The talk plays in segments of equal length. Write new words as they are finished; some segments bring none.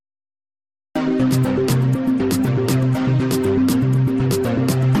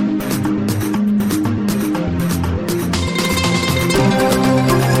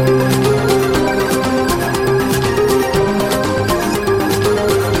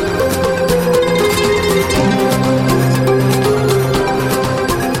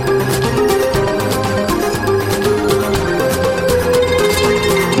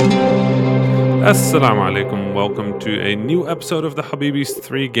Assalamu alaikum. Welcome to a new episode of the Habibis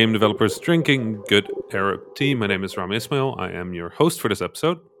 3 Game Developers Drinking Good Arab Tea. My name is Rami Ismail. I am your host for this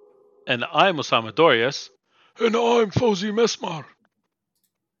episode. And I'm Osama Dorias. And I'm Fawzi Mesmar.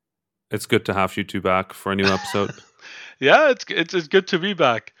 It's good to have you two back for a new episode. Yeah, it's good to be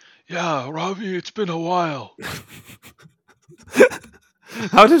back. Yeah, Rami, it's been a while.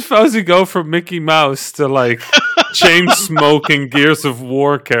 How did Fauzi go from Mickey Mouse to like chain smoking Gears of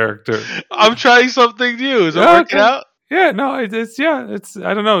War character? I'm trying something new. Is it Yeah, working okay. out? Yeah, no, it's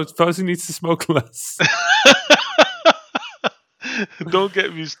I don't know. Fauzi needs to smoke less. Don't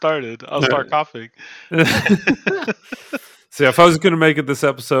get me started. I'll start coughing. So yeah, Fauzi's going to make it this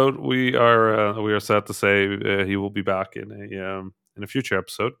episode. We are sad to say he will be back in a future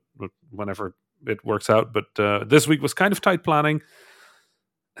episode whenever it works out. But this week was kind of tight planning,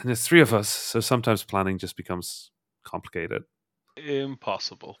 and there's three of us, so sometimes planning just becomes complicated.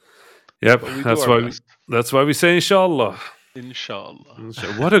 Impossible. Yep, But we do our best. that's why we say inshallah. Inshallah.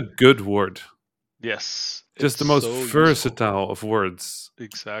 What a good word! Yes. Just the it's most so useful. versatile of words.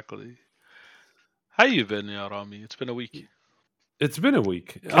 Exactly. How you been, ya Rami? It's been a week. It's been a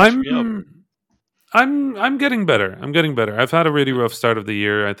week. Catch me up. I'm getting better. I'm getting better. I've had a really rough start of the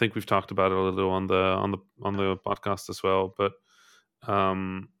year. I think we've talked about it a little on the podcast as well. But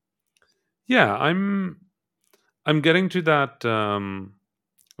yeah, I'm getting to that. I'm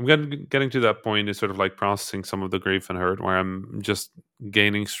getting to that point is sort of like processing some of the grief and hurt, where I'm just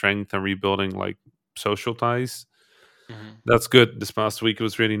gaining strength and rebuilding like social ties. Mhm. That's good. This past week it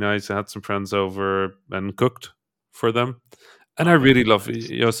was really nice. I had some friends over and cooked for them. And I really love nice.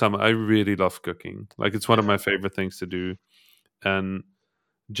 Osama. I really love cooking. Like it's one of my favorite things to do, and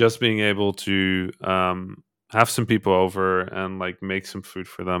just being able to have some people over and like make some food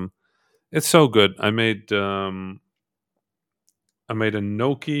for them. It's so good. I made a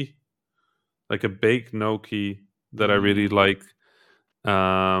gnocchi, like a baked gnocchi that I really like,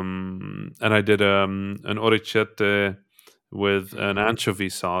 and I did an orecchiette with an anchovy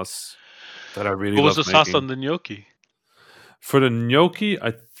sauce that I really What was love the making. sauce on the gnocchi? For the gnocchi,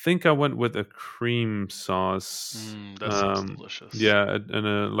 I think I went with a cream sauce. That sounds delicious. Yeah,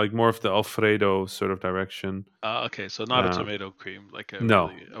 and like more of the Alfredo sort of direction. Okay, so not a tomato cream, like a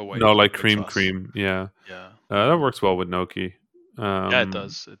No, white, no, like white cream, sauce. cream. Yeah, Yeah, that works well with gnocchi. yeah, it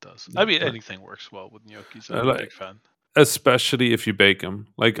does. It does. I mean, but- anything works well with gnocchis. I'm a big fan. especially if you bake them.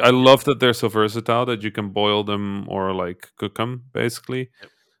 Like I love that they're so versatile that you can boil them or like cook them, basically.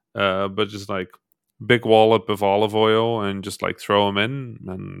 But just like big wallop of olive oil and just like throw them in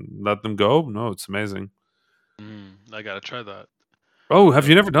and let them go. No, it's amazing. I gotta try that. Oh, have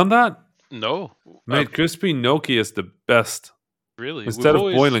you never done that? No, Mate, crispy gnocchi is the best. really. Instead of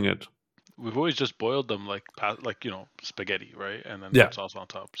boiling it. We've always just boiled them like spaghetti, right? And then put sauce on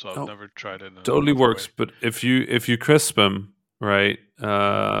top. So I've never tried it. Totally works, but if you crisp them, right,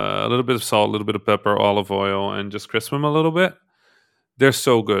 a little bit of salt, a little bit of pepper, olive oil, and just crisp them a little bit, they're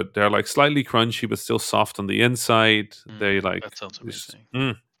so good. They're like slightly crunchy, but still soft on the inside. They like that sounds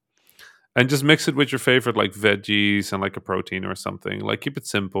amazing. And just mix it with your favorite like veggies and like a protein or something. Like keep it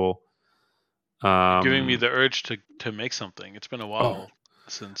simple. Giving me the urge to make something. It's been a while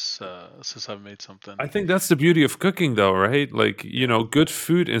since I've made something. I think that's the beauty of cooking, though, right? Like good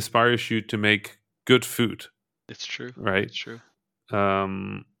food inspires you to make good food. It's true, right? It's true.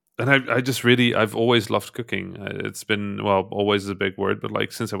 And I've always loved cooking. It's been, well, always is a big word, but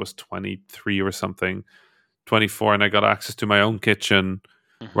like since I was 23 or something, 24, and I got access to my own kitchen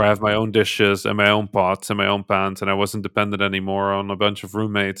where I have my own dishes and my own pots and my own pans, and I wasn't dependent anymore on a bunch of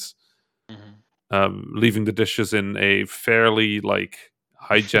roommates, leaving the dishes in a fairly like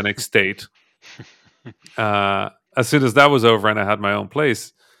hygienic state. As soon as that was over and I had my own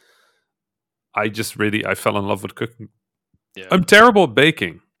place, I fell in love with cooking. Yeah. I'm terrible at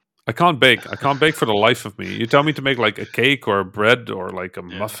baking. I can't bake. I can't bake for the life of me. You tell me to make like a cake or a bread or like a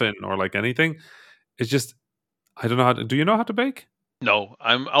muffin or like anything. It's just, I don't know how to. Do you know how to bake? No,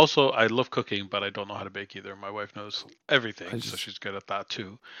 I love cooking, but I don't know how to bake either. My wife knows everything, so she's good at that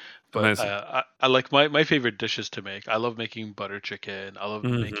too. But I like my favorite dishes to make. I love making butter chicken. I love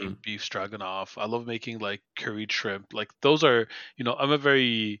making beef stroganoff. I love making like curried shrimp. Like those are, I'm a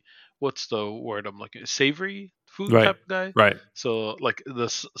very, what's the word I'm looking at? Savory food type guy. Right. So like the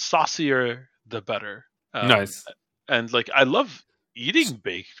saucier, the better. Nice. And like I love eating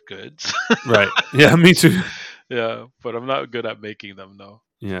baked goods. Right. Yeah, me too. Yeah, but I'm not good at making them. No.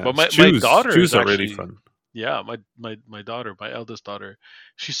 Yeah. But my daughter stews is are actually really fun. Yeah, my daughter, my eldest daughter,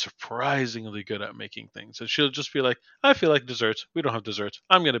 she's surprisingly good at making things. And she'll just be like, I feel like desserts. We don't have desserts.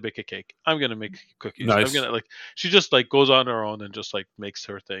 I'm gonna bake a cake. I'm gonna make cookies. Nice. I'm gonna she just like goes on her own and just like makes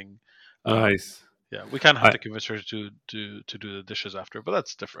her thing. Um, Nice. yeah, we kind of have I to convince her to do the dishes after, but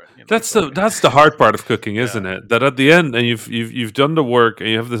that's different. It's That's the okay. that's the hard part of cooking, Yeah, isn't it? That at the end, and you've done the work, and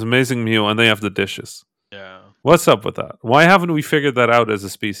you have this amazing meal, and then you have the dishes. yeah, What's up with that? Why haven't we figured that out as a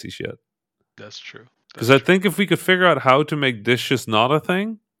species yet? that's true. Because That's I true. think if we could figure out how to make dishes not a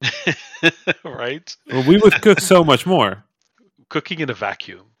thing, Right? well, we would cook so much more. Cooking in a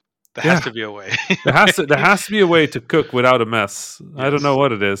vacuum. There has Yeah, to be a way. there has to be a way to cook without a mess. I don't know Yes.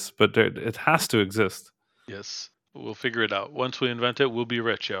 what it is, but it has to exist. Yes. We'll figure it out. Once we invent it, we'll be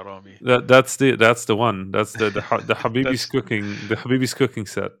rich, yeah, Rami. That's the one. That's the That's Habibi's cooking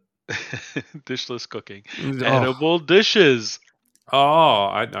set. dishless cooking. Oh, Edible dishes.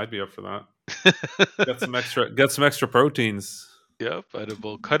 I'd be up for that. Get some extra proteins. Yep,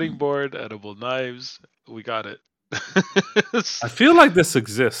 edible cutting board, edible knives. We got it. I feel like this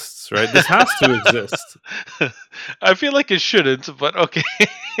exists, right? This has to exist. I feel like it shouldn't, but okay.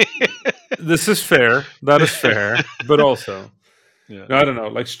 This is fair. That is fair. But also, Yeah. I don't know.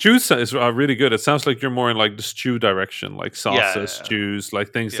 Like stews is really good. It sounds like you're more in like the stew direction, like salsa Yeah. stews,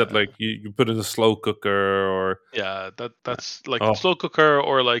 like things that Yeah. like you put in a slow cooker or Yeah, that's like oh, slow cooker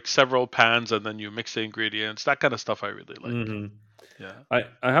or like several pans and then you mix the ingredients. That kind of stuff I really like. hmm Yeah.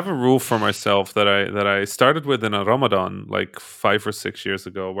 I have a rule for myself that I started with in a Ramadan like 5 or 6 years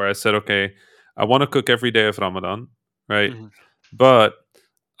ago, where I said, okay, I want to cook every day of Ramadan, right? Hmm. But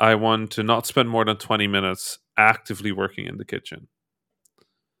I want to not spend more than 20 minutes actively working in the kitchen.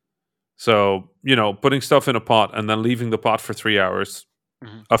 So, putting stuff in a pot and then leaving the pot for 3 hours,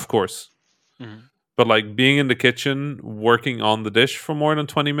 Hmm. of course. Hmm. But like being in the kitchen, working on the dish for more than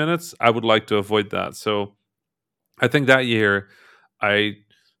 20 minutes, I would like to avoid that. So I think that year I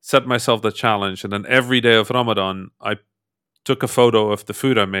set myself the challenge. And then every day of Ramadan, I took a photo of the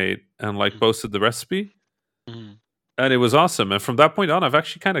food I made and like posted the recipe. Hmm. And it was awesome. And from that point on, I've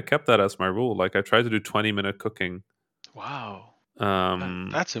actually kind of kept that as my rule. Like I try to do 20-minute cooking. Wow. Um,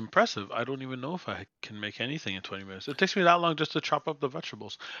 That's impressive. I don't even know if I can make anything in 20 minutes. It takes me that long just to chop up the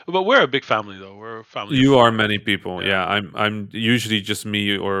vegetables. But we're a big family, though. We're a family of You are four. many people. Yeah. Yeah, I'm usually just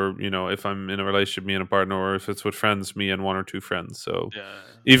me, or if I'm in a relationship, me and a partner, or if it's with friends, me and one or two friends. So Yeah.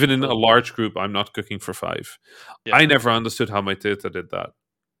 even in a So, large group, I'm not cooking for five. I yeah. never understood how my tita did that.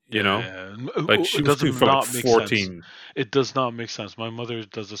 You Yeah, know, yeah. like she It was cooking doesn't for like not make sense. 14. It does not make sense. My mother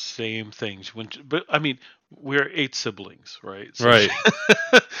does the same things but I mean, we're eight siblings, right? So Right,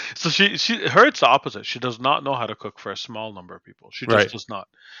 so her it's the opposite. She does not know how to cook for a small number of people. She just right. does not.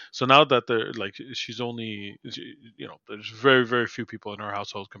 So now that they're like there's very very few people in our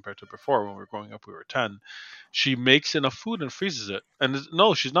household compared to before when we were growing up. We were 10. She makes enough food and freezes it. And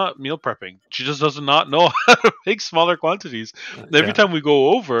no, she's not meal prepping. She just does not know how to make smaller quantities. Every Yeah. time we go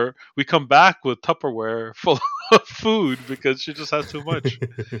over, we come back with Tupperware full of food because she just has too much.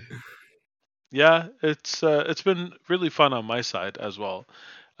 Yeah, it's been really fun on my side as well.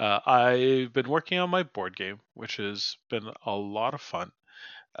 I've been working on my board game, which has been a lot of fun.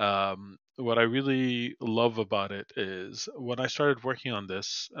 What I really love about it is when I started working on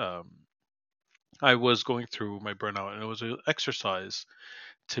this, I was going through my burnout, and it was an exercise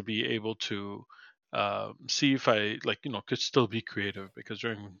to be able to see if I could still be creative because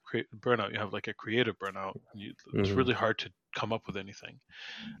during burnout you have like a creative burnout. It's hmm really hard to come up with anything.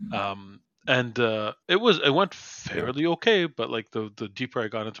 And it went Yeah. fairly okay, but like the deeper I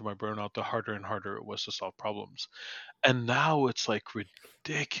got into my burnout, the harder and harder it was to solve problems. And now it's like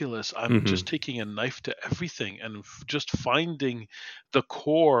ridiculous. I'm hmm just taking a knife to everything and just finding the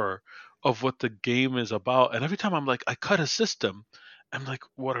core of what the game is about. And every time I'm like, I cut a system, I'm like,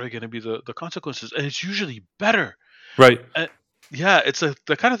 what are going to be the consequences? And it's usually better. Right. And yeah, it's the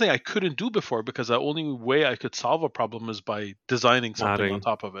kind of thing I couldn't do before because the only way I could solve a problem is by designing something on Adding.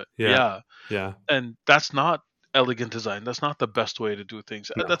 top of it. Yeah. Yeah. Yeah. And that's not elegant design. That's not the best way to do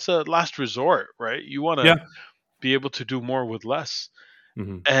things. No. That's a last resort, right? You want to Yeah. be able to do more with less.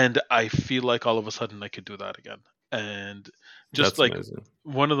 hmm And I feel like all of a sudden I could do that again. And just That's like amazing.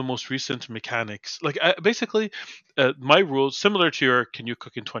 one of the most recent mechanics, like basically, my rule, similar to your "can you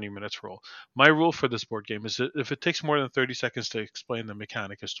cook in 20 minutes" rule, my rule for this board game is that if it takes more than 30 seconds to explain the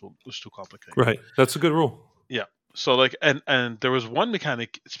mechanic, is too complicated. Right. That's a good rule. Yeah. So like and there was one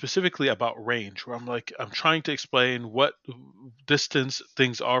mechanic specifically about range where I'm trying to explain what distance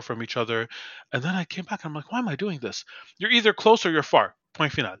things are from each other, and then I came back and I'm like, why am I doing this? You're either close or you're far.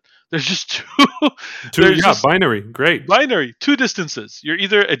 Point final. There's just two. Two. There's Yeah. just Binary. Great. binary, two distances. You're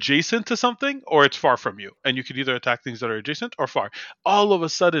either adjacent to something or it's far from you, and you can either attack things that are adjacent or far. All of a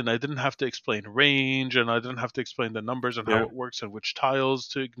sudden, I didn't have to explain range, and I didn't have to explain the numbers and how Yeah. it works and which tiles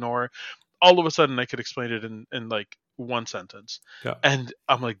to ignore. all of a sudden I could explain it in like one sentence. Yeah. And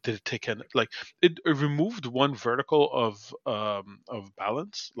I'm like, did it take an like it removed one vertical of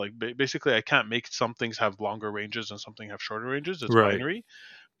balance. Like basically, I can't make some things have longer ranges and something have shorter ranges. It's Right. binary.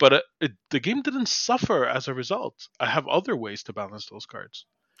 But the game didn't suffer as a result. I have other ways to balance those cards.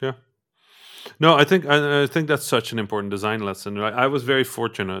 Yeah. No, I think that's such an important design lesson. I was very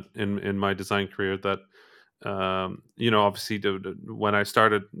fortunate in my design career that obviously when I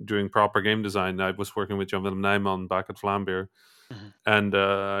started doing proper game design, I was working with Jan Willem Nijman back at Vlaambeer, Hmm. and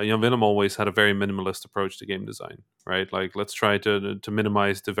Jan Willem always had a very minimalist approach to game design. Right, like let's try to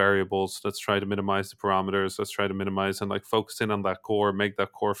minimize the variables, let's try to minimize the parameters, let's try to minimize and like focus in on that core, make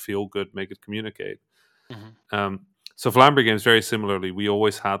that core feel good, make it communicate. Hmm. Um, so Flambeer games, very similarly, we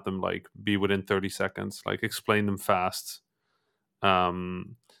always had them like be within 30 seconds, like explain them fast.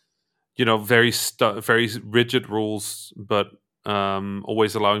 Um, very rigid rules, but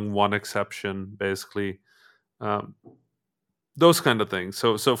always allowing one exception, basically. Um, those kind of things.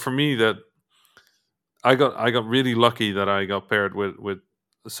 So for me, that I got really lucky that I got paired with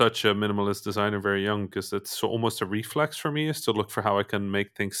such a minimalist designer very young, because it's almost a reflex for me is to look for how I can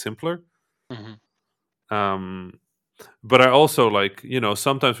make things simpler. Hmm. Um, but I also like,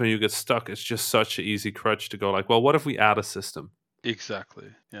 sometimes when you get stuck, it's just such an easy crutch to go like, well, what if we add a system, Exactly.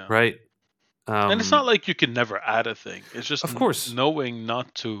 Yeah. right? And it's not Um, like you can never add a thing. It's just of course, knowing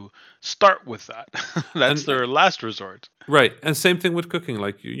not to start with that. That's and their last resort. right, and same thing with cooking,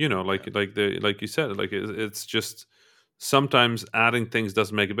 like Yeah. like you said, like it's just sometimes adding things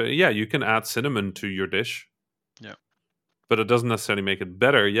doesn't make it better. Yeah, you can add cinnamon to your dish, Yeah. but it doesn't necessarily make it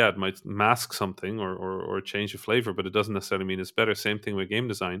better. Yeah, it might mask something or change the flavor, but it doesn't necessarily mean it's better. Same thing with game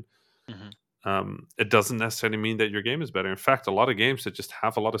design. Hmm. It doesn't necessarily mean that your game is better. In fact, a lot of games that just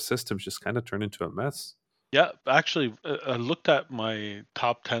have a lot of systems just kind of turn into a mess. Yeah. Actually, I looked at my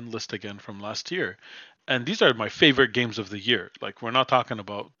top 10 list again from last year, and these are my favorite games of the year. Like, we're not talking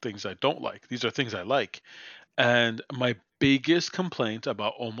about things I don't like, these are things I like. And my biggest complaint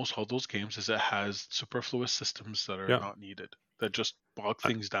about almost all those games is it has superfluous systems that are Yeah, not needed, that just bog I,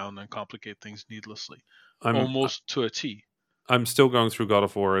 things down and complicate things needlessly, I'm almost to a T. I'm still going through God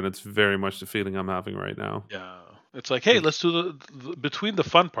of War, and it's very much the feeling I'm having right now. Yeah. It's like, hey, Like, let's do between the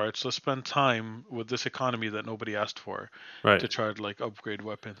fun parts, let's spend time with this economy that nobody asked for right. to try to like upgrade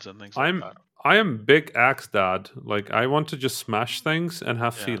weapons and things like I'm that. I am big axe dad. Like I want to just smash things and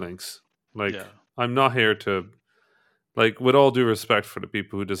have Yeah. feelings. Like Yeah. I'm not here to, like, with all due respect for the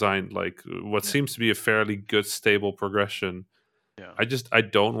people who designed like what Yeah. seems to be a fairly good stable progression. Yeah. I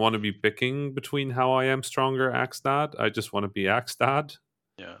don't want to be picking between how I am stronger axe dad. I just want to be axe dad.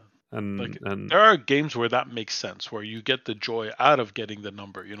 Yeah. And Like, and there are games where that makes sense, where you get the joy out of getting the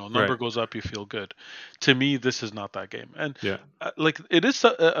number. Number right. goes up, you feel good. To me, this is not that game, and Yeah. like it is.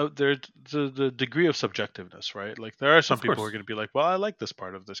 There's the degree of subjectiveness, right? Like there are some Of people who are course. going to be like, "Well, I like this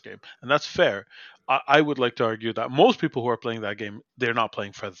part of this game," and that's fair. I would like to argue that most people who are playing that game, they're not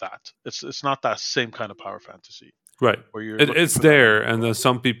playing for that. It's not that same kind of power fantasy Right. where you're looking It's for that there, number to and go then up.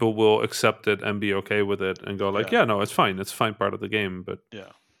 some people will accept it and be okay with it and go like, Yeah, yeah, no, it's fine. It's a fine part of the game. But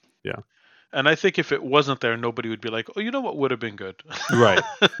yeah. yeah. And I think if it wasn't there, nobody would be like, "Oh, you know what would have been good." Right.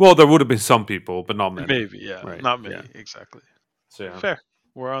 Well, there would have been some people, but not many. Maybe, yeah. Right. Not Yeah. many, exactly. So yeah. Fair.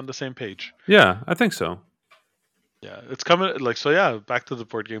 We're on the same page. Yeah, I think so. Yeah, it's coming. Like, so yeah, back to the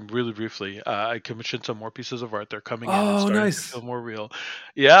board game really briefly. I commissioned some more pieces of art. They're coming in. It's Oh, starting to nice. feel more real.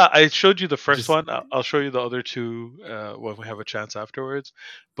 Yeah, I showed you the first Just one. I'll show you the other two when we have a chance afterwards.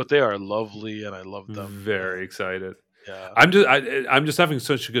 But they are lovely, and I love them. very excited. Yeah, I'm just having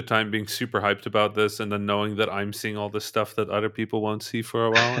such a good time being super hyped about this, and then knowing that I'm seeing all this stuff that other people won't see for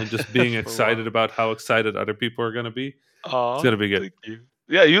a while, and just being for a while. excited about how excited other people are going to be. It's Aw, going to be good. thank you.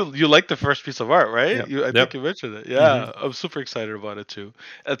 Yeah, you like the first piece of art, right? Yep. I think Yep. you mentioned it. Hmm. Yeah, I'm super excited about it too.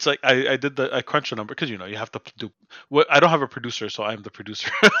 It's like I did I crunched the number because you have to do what I don't have a producer, so I'm the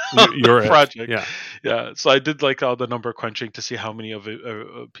producer of the You're it. project. Yeah. Yeah, so I did like all the number crunching to see how many of it,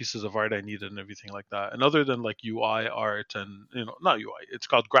 pieces of art I needed and everything like that. And other than like UI art and not UI, it's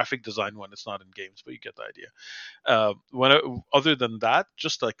called graphic design when it's not in games, but you get the idea. Other than that,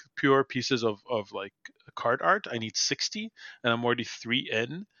 just like pure pieces of like card art, I need 60, and I'm already 3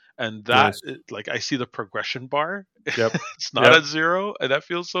 in. And that, Nice. like, I see the progression bar. Yep. It's not Yep. at zero, and that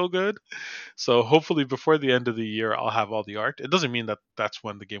feels so good. So hopefully before the end of the year, I'll have all the art. It doesn't mean that that's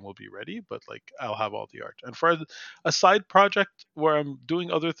when the game will be ready, but like I'll have all the art. And for a side project where I'm doing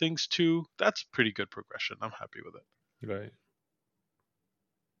other things too, that's pretty good progression. I'm happy with it. Right.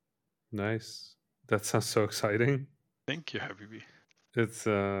 Nice. That sounds so exciting. Thank you, Habibi. It's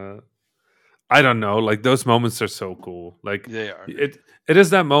I don't know, like those moments are so cool. Like They are. it is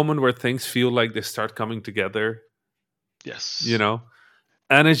that moment where things feel like they start coming together, you Yes. know?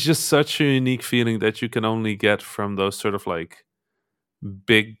 And it's just such a unique feeling that you can only get from those sort of like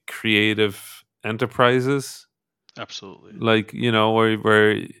big creative enterprises. Absolutely. Like,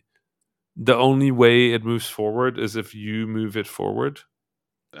 where the only way it moves forward is if you move it forward.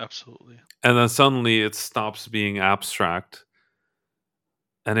 Absolutely. And then suddenly it stops being abstract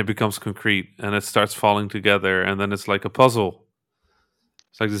and it becomes concrete and it starts falling together. And then it's like a puzzle.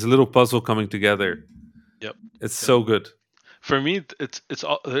 It's like this little puzzle coming together. Yep. It's Yep. so good. For me,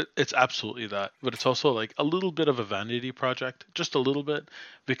 it's absolutely that, but it's also like a little bit of a vanity project, just a little bit,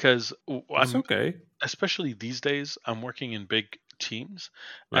 because That's I'm, okay. especially these days, I'm working in big teams,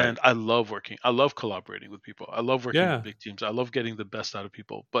 Right. and I love working. I love collaborating with people. I love working with Yeah. big teams. I love getting the best out of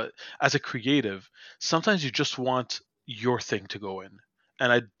people. But as a creative, sometimes you just want your thing to go in.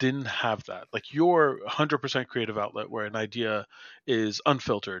 And I didn't have that. Like your 100% creative outlet where an idea is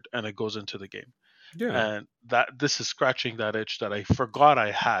unfiltered and it goes into the game, Yeah. and that this is scratching that itch that I forgot I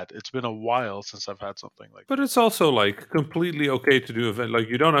had. It's been a while since I've had something like But that. it's also like completely okay to do event. Like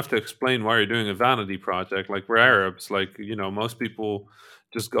you don't have to explain why you're doing a vanity project. Like we're Mhm. Arabs. Like most people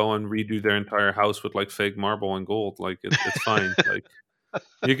just go and redo their entire house with like fake marble and gold. Like it's fine. Like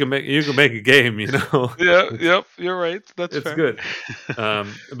you can make a game. Yeah, it's yep, you're right. That's it's fair. good.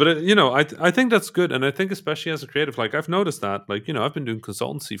 But I think that's good, and I think especially as a creative, like I've noticed that, like I've been doing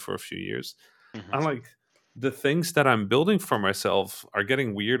consultancy for a few years, Hmm. and like the things that I'm building for myself are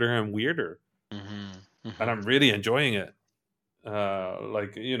getting weirder and weirder, Hmm. and Hmm. I'm really enjoying it.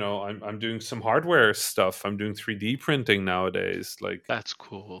 Like I'm doing some hardware stuff. I'm doing 3D printing nowadays. Like That's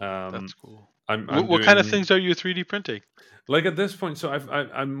cool. um, That's cool. I'm What kind of doing things are you 3D printing? like at this point. So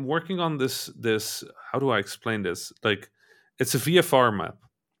I'm working on this. How do I explain this? Like it's a VFR map.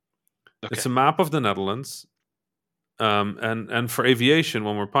 It's Okay. a map of the Netherlands, and for aviation,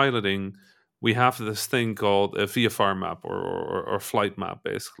 when we're piloting, we have this thing called a VFR map or flight map,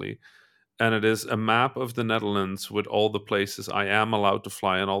 basically, and it is a map of the Netherlands with all the places I am allowed to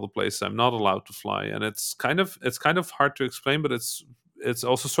fly and all the places I'm not allowed to fly. And it's kind of hard to explain, but it's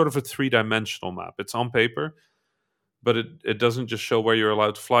also sort of a three-dimensional map. It's on paper, but it doesn't just show where you're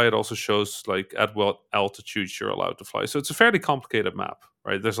allowed to fly. It also shows like at what altitudes you're allowed to fly. So it's a fairly complicated map,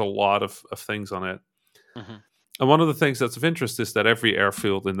 right? There's a lot of things on it. Hmm. And one of the things that's of interest is that every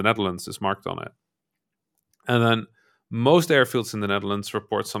airfield in the Netherlands is marked on it. And then most airfields in the Netherlands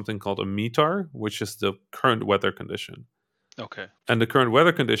report something called a METAR, which is the current weather condition. Okay. And the current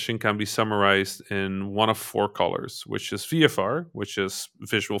weather condition can be summarized in one of four colors, which is VFR, which is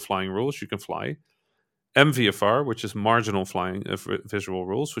visual flying rules, you can fly. MVFR, which is marginal flying visual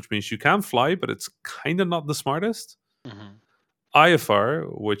rules, which means you can fly, but it's kind of not the smartest. Hmm. IFR,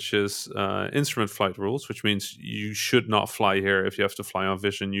 which is instrument flight rules, which means you should not fly here if you have to fly on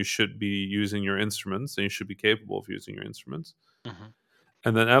vision. You should be using your instruments and you should be capable of using your instruments. Hmm.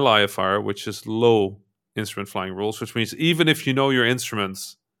 And then LIFR, which is low instrument flying rules, which means even if you know your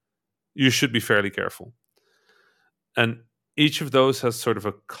instruments, you should be fairly careful. And each of those has sort of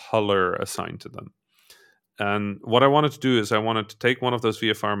a color assigned to them. And what I wanted to do is I wanted to take one of those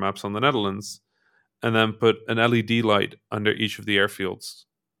VFR maps on the Netherlands and then put an LED light under each of the airfields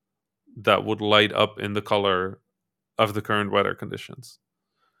that would light up in the color of the current weather conditions.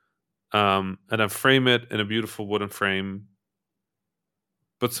 And then frame it in a beautiful wooden frame,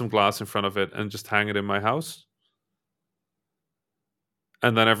 put some glass in front of it, and just hang it in my house.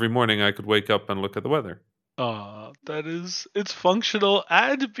 And then every morning I could wake up and look at the weather. It's functional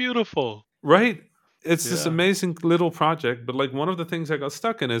and beautiful. Right? It's this Yeah. amazing little project. But like one of the things I got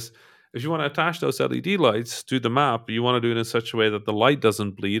stuck in is if you want to attach those LED lights to the map, you want to do it in such a way that the light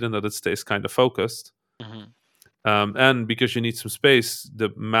doesn't bleed and that it stays kind of focused. Hmm. And because you need some space, the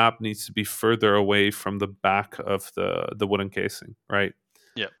map needs to be further away from the back of the wooden casing, right?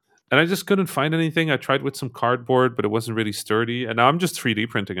 Yeah. And I just couldn't find anything. I tried with some cardboard, but it wasn't really sturdy. And now I'm just 3D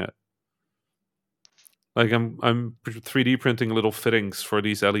printing it. Like I'm 3D printing little fittings for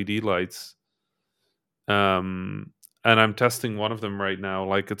these LED lights. Um, and I'm testing one of them right now.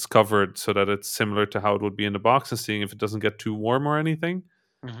 Like it's covered so that it's similar to how it would be in the box, and seeing if it doesn't get too warm or anything.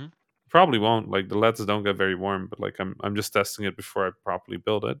 Hmm. Probably won't. Like the LEDs don't get very warm, but like I'm just testing it before I properly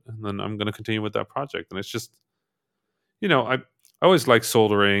build it, and then I'm gonna continue with that project. And it's just I always like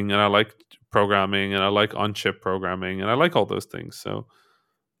soldering, and I like programming, and I like on chip programming, and I like all those things. So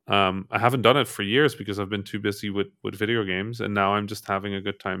I haven't done it for years because I've been too busy with video games, and now I'm just having a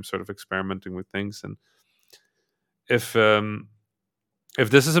good time, sort of experimenting with things. And if If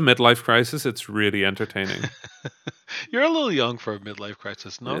this is a midlife crisis, it's really entertaining. You're a little young for a midlife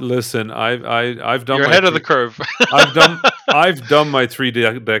crisis, no? Listen, I've done You're my ahead of the three. curve. I've done I've done my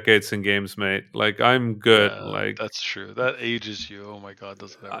decades in games, mate. Like I'm good. Yeah, Like that's true. That ages you. Oh my god,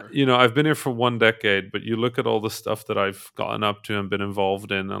 does it ever? I've been here for 1 decade, but you look at all the stuff that I've gotten up to and been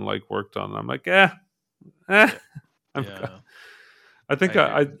involved in and like worked on. And I'm like, eh. Yeah, I'm. yeah. I think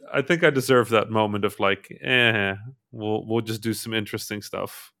I hear you. I think I deserve that moment of like, we'll just do some interesting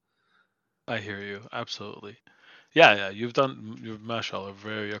stuff. I hear you. Absolutely. Yeah, yeah. You've mashallah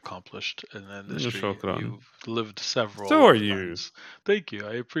very accomplished in the industry. Shukran. You've lived several So are you. lifetimes. Thank you.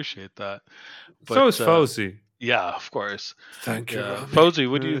 I appreciate that. So But is Fauzi. yeah, of course. Thank you, Yeah, Rami.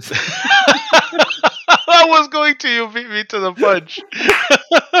 Fauzi, what do you? I was going to. You beat me to the punch.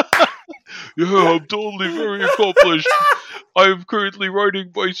 Yeah, I'm totally very accomplished. I am currently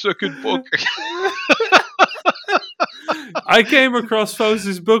writing my second book. I came across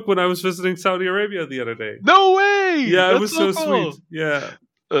Fauzi's book when I was visiting Saudi Arabia the other day. No way! Yeah, it That's was so so sweet. cool. Yeah.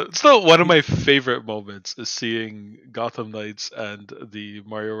 Still, one of my favorite moments is seeing Gotham Knights and the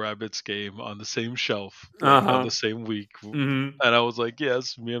Mario Rabbids game on the same shelf, like on Uh-huh. the same week. Hmm. And I was like,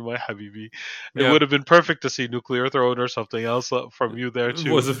 yes, me and my Habibi. It Yeah. would have been perfect to see Nuclear Throne or something else from you there It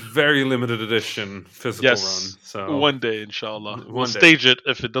too. was a very limited edition physical run. Yes, So one day, inshallah. We'll one day stage it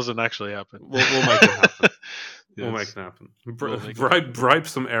if it doesn't actually happen. we'll make it happen. We'll make Yes, it happen. we'll make it happen. Bribe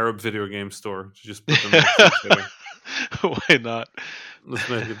some Arab video game store to just put them next to each other. Why not? Let's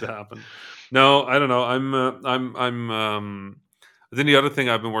make it happen. No, I don't know. I think the other thing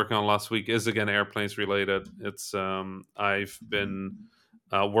I've been working on last week is again airplanes related. It's I've been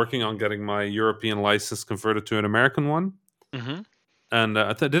working on getting my European license converted to an American one. Hmm. And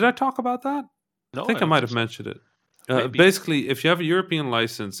did I talk about that? I No, I think I don't might think have so. mentioned it. Maybe. Basically, if you have a European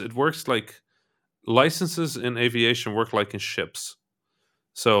license, it works like licenses in aviation work like in ships.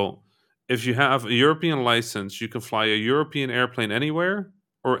 So if you have a European license, you can fly a European airplane anywhere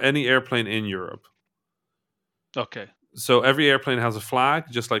or any airplane in Europe. Okay. So every airplane has a flag,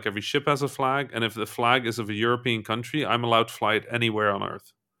 just like every ship has a flag. And if the flag is of a European country, I'm allowed to fly it anywhere on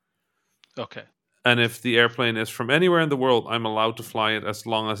Earth. Okay. And if the airplane is from anywhere in the world, I'm allowed to fly it as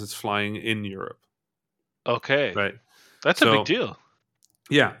long as it's flying in Europe. Okay. Right. That's a big So deal.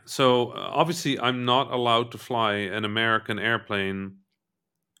 yeah. So obviously, I'm not allowed to fly an American airplane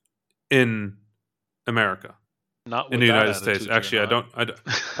in America, Not in the with that United States. attitude, you're Actually, not.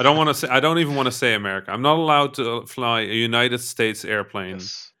 I don't want to say. I don't even want to say America. I'm not allowed to fly a United States airplane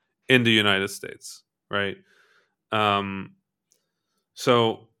Yes. in the United States. Right. Um.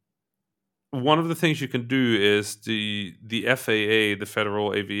 So one of the things you can do is the FAA, the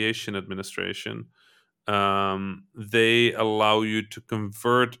Federal Aviation Administration. They allow you to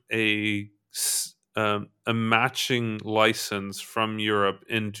convert a matching license from Europe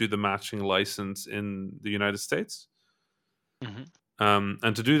into the matching license in the United States. Hmm.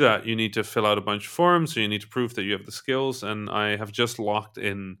 And to do that, you need to fill out a bunch of forms. So you need to prove that you have the skills. And I have just locked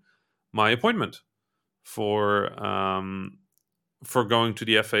in my appointment for for going to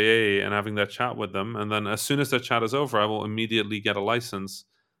the FAA and having that chat with them. And then as soon as that chat is over, I will immediately get a license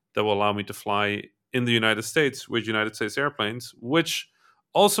that will allow me to fly in the United States with United States airplanes, which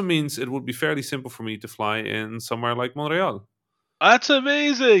also means it would be fairly simple for me to fly in somewhere like Montreal. That's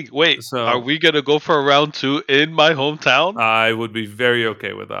amazing. Wait, are So we gonna go for a round two in my hometown? I would be very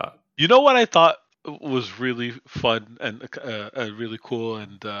okay with that. You know what I thought was really fun and really cool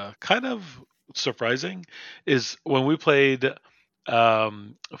and kind of surprising is when we played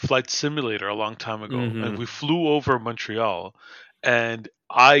Flight Simulator a long time ago, and Hmm. we flew over Montreal, and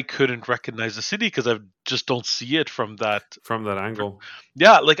I couldn't recognize the city because I just don't see it from that. From that angle.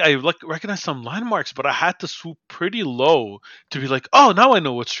 Yeah, like I recognize some landmarks, but I had to swoop pretty low to be like, oh, now I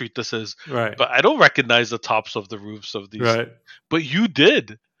know what street this is. Right. But I don't recognize the tops of the roofs of these. Right. But you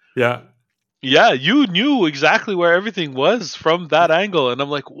did. Yeah. Yeah, you knew exactly where everything was from that angle, and I'm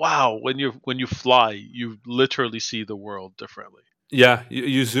like, wow. When you fly, you literally see the world differently. Yeah,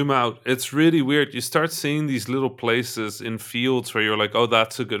 you zoom out. It's really weird. You start seeing these little places in fields where you're like, oh,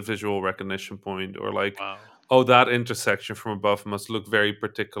 that's a good visual recognition point, or like, Wow. oh, that intersection from above must look very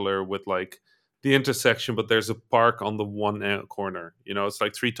particular with like the intersection, but there's a park on the one corner. You know, it's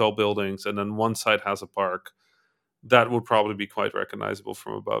like three tall buildings, and then one side has a park. That would probably be quite recognizable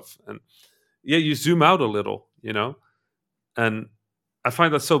from above. And yeah, you zoom out a little, you know, and I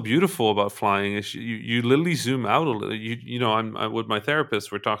find that so beautiful about flying is you literally zoom out a little. I'm with my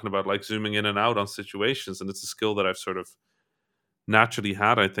therapist. We're talking about like zooming in and out on situations, and it's a skill that I've sort of naturally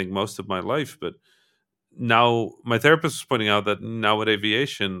had, I think, most of my life. But now my therapist was pointing out that now with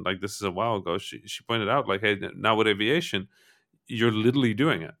aviation, like this is a while ago, she pointed out like, hey, now with aviation, you're literally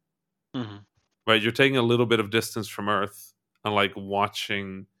doing it, Hmm. right? You're taking a little bit of distance from Earth and like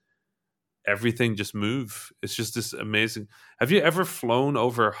watching everything just move. It's just this amazing. Have you ever flown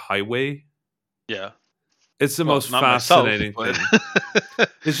over a highway? Yeah. It's the Well, most not myself, fascinating but thing.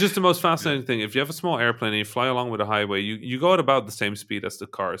 It's just the most yeah. fascinating thing. If you have a small airplane and you fly along with a highway, you go at about the same speed as the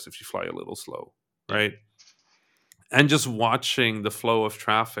cars if you fly a little slow, Yeah. right? And just watching the flow of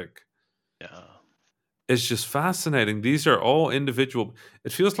traffic Yeah. is just fascinating. These are all individual.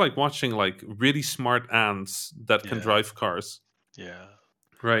 It feels like watching like really smart ants that can Yeah. drive cars, Yeah.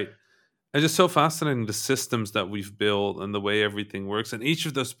 right? It's just so fascinating the systems that we've built and the way everything works. And each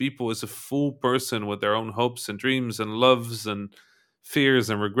of those people is a full person with their own hopes and dreams and loves and fears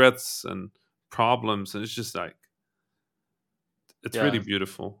and regrets and problems. And it's just like, it's really Yeah.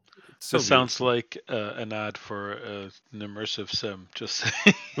 beautiful. It's so This sounds beautiful. like an ad for an immersive sim. Just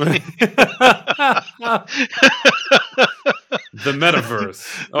saying. The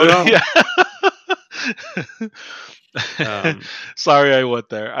metaverse. Oh Yeah. no. Um, Sorry, I went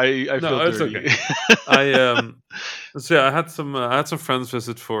there. I feel no, it's dirty. okay. I so yeah, I had some friends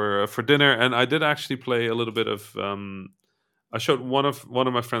visit for dinner, and I did actually play a little bit of. I showed one of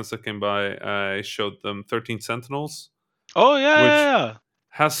my friends that came by. I showed them 13 Sentinels, Oh yeah, which yeah,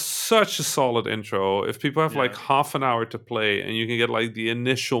 has such a solid intro. If people have like yeah. half an hour to play, and you can get like the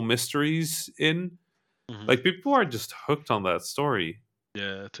initial mysteries in, Yeah. Hmm. like people are just hooked on that story.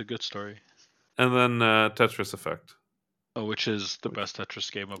 Yeah, it's a good story. And then Tetris Effect, Oh, which is the which best Tetris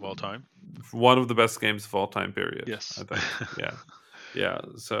game of all time. one of the best games of all time. Period. I Yes. think. Yeah, yeah.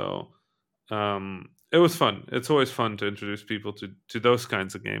 So it was fun. It's always fun to introduce people to those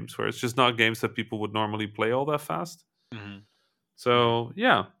kinds of games where it's just not games that people would normally play all that fast. Hmm. Hmm. So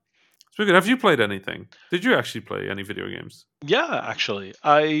yeah. Speaking, have you played anything? Did you actually play any video games? Yeah, actually,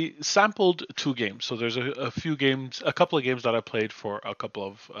 I sampled two games. So there's a few games, a couple of games that I played for a couple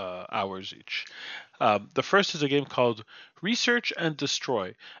of hours each. The first is a game called Research and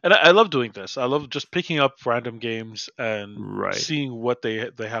Destroy, and I love doing this. I love just picking up random games and Right. seeing what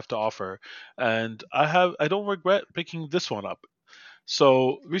they have to offer. And I don't regret picking this one up.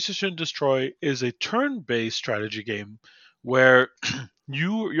 So, Research and Destroy is a turn-based strategy game where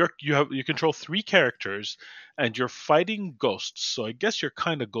you control three characters and you're fighting ghosts. So I guess you're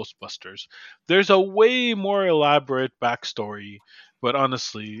kind of Ghostbusters. There's a way more elaborate backstory, but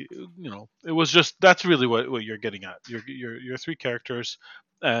honestly, it was just that's really what you're getting at. You're three characters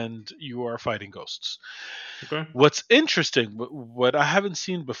and you are fighting ghosts. Okay. What's interesting, what I haven't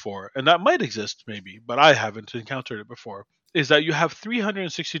seen before, and that might exist maybe, but I haven't encountered it before, is that you have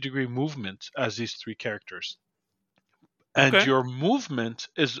 360-degree movement as these three characters. And Okay. your movement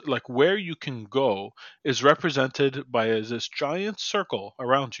is like where you can go is represented by this giant circle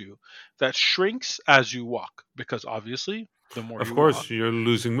around you that shrinks as you walk, because obviously, the more Of you walk, course, you're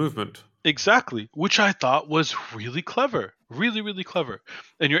losing movement. exactly, which I thought was really clever, really, really clever.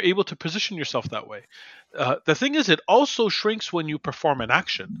 And you're able to position yourself that way. The thing is, it also shrinks when you perform an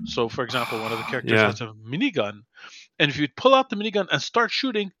action. So, for example, one of the characters Yeah. has a minigun, and if you pull out the minigun and start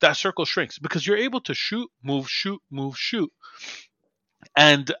shooting, that circle shrinks because you're able to shoot, move, shoot.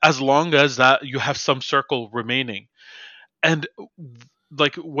 And as long as that you have some circle remaining, and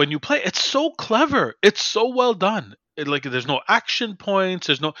like when you play, it's so clever, it's so well done. Like there's no action points,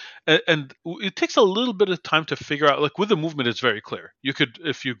 there's no and it takes a little bit of time to figure out. Like with the movement, it's very clear. You could,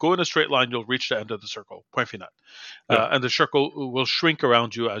 if you go in a straight line, you'll reach the end of the circle, point final. Yeah. And the circle will shrink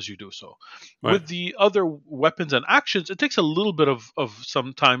around you as you do so. Right. With the other weapons and actions, it takes a little bit of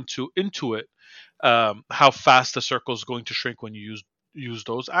some time to intuit how fast the circle is going to shrink when you use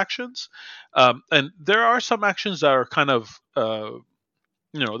those actions. And there are some actions that are kind of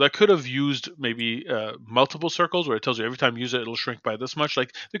that could have used maybe multiple circles where it tells you every time you use it it'll shrink by this much.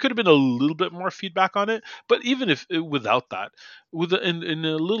 Like there could have been a little bit more feedback on it, but even if without that, in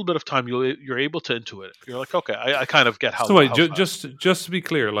a little bit of time you're able to intuit it. You're like, okay, I kind of get So wait, how fast. just to be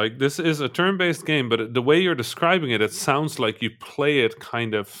clear, like this is a turn-based game, but the way you're describing it, it sounds like you play it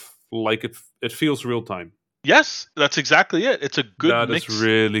kind of like it feels real time. Yes, that's exactly it. It's a good That is mix.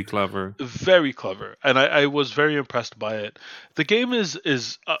 really clever. Very clever, and I was very impressed by it. The game is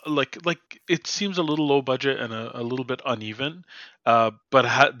like it seems a little low budget and a little bit uneven,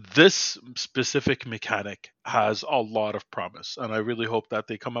 but this specific mechanic has a lot of promise, and I really hope that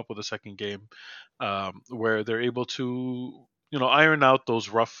they come up with a second game where they're able to iron out those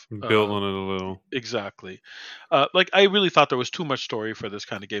rough Build on it a little. exactly. Like I really thought there was too much story for this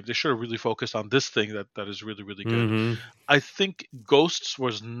kind of game. They should have really focused on this thing that is really, really good. Mm-hmm. I think Ghosts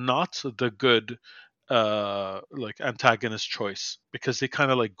was not the good like antagonist choice, because they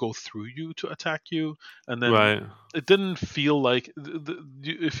kind of like go through you to attack you, and then Right. it didn't feel like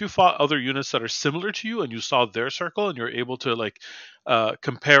if you fought other units that are similar to you and you saw their circle and you're able to like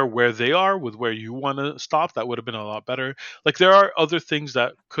compare where they are with where you want to stop, that would have been a lot better. Like there are other things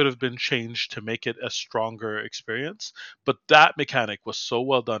that could have been changed to make it a stronger experience, but that mechanic was so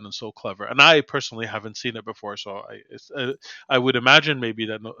well done and so clever. And I personally haven't seen it before, so I would imagine maybe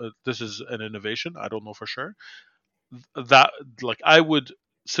that this is an innovation. I don't know for sure. That like I would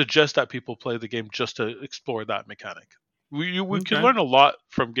suggest that people play the game just to explore that mechanic. We can Okay. learn a lot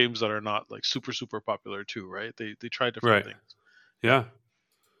from games that are not like super popular too, right? They try different Right. things. Yeah. Yeah.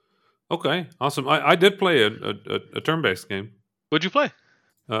 Okay. Awesome. I did play a turn based game. What'd you play?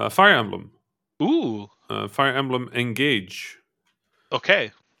 Fire Emblem. Ooh. Fire Emblem Engage.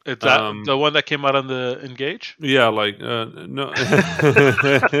 Okay. Is that the Um, one that came out on the Engage? yeah, like no.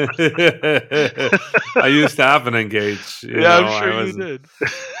 I used to have an Engage. Yeah, I'm sure you did.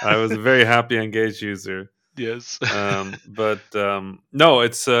 I was a very happy Engage user. Yes. But no,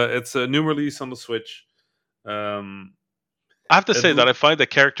 it's a new release on the Switch. Um, I have to it, say that I find the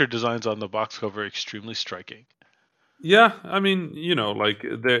character designs on the box cover extremely striking. yeah, I mean, like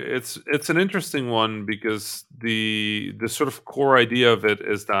it's an interesting one because the sort of core idea of it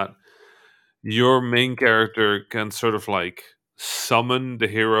is that your main character can sort of like summon the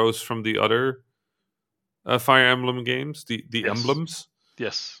heroes from the other Fire Emblem games, the Yes. emblems,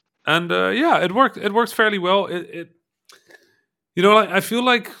 Yes. and yeah, it worked. It works fairly well. Like, I feel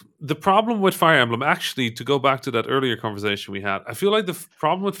like the problem with Fire Emblem, actually, to go back to that earlier conversation we had, I feel like the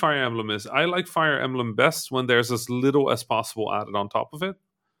problem with Fire Emblem is I like Fire Emblem best when there's as little as possible added on top of it.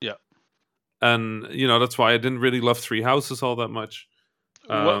 Yeah. And that's why I didn't really love Three Houses all that much.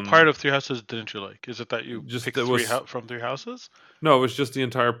 What part of Three Houses didn't you like? Is it that you Just picked it was from Three Houses? No, it was just the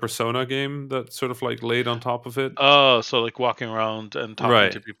entire Persona game that sort of like laid on top of it. Oh, so like walking around and talking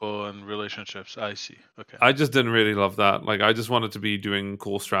to Right. people and relationships. I see. Okay. I just didn't really love that. Like, I just wanted to be doing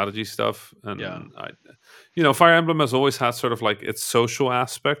cool strategy stuff, Yeah. and Fire Emblem has always had sort of like its social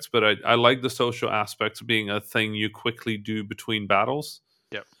aspects, but I like the social aspects being a thing you quickly do between battles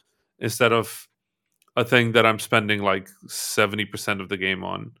Yep. instead of a thing that I'm spending like 70% of the game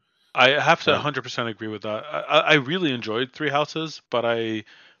on. I have to Um, 100% agree with that. I really enjoyed Three Houses, but I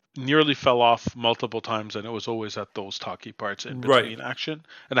nearly fell off multiple times, and it was always at those talky parts in right. between action,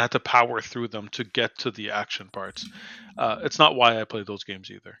 and I had to power through them to get to the action parts. It's not why I play those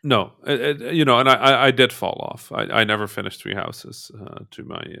games either. No, and I did fall off. I never finished Three Houses um, to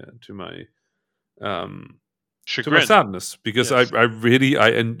my Chagrin. sadness because I Yes. I really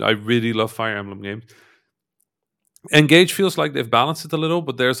I really love Fire Emblem games. Engage feels like they've balanced it a little,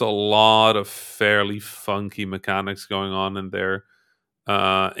 but there's a lot of fairly funky mechanics going on in there,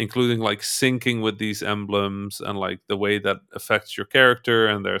 including like syncing with these emblems and like the way that affects your character.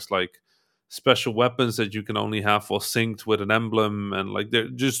 And there's like special weapons that you can only have while synced with an emblem, and like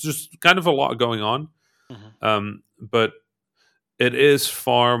there's just kind of a lot going on. Hmm. But it is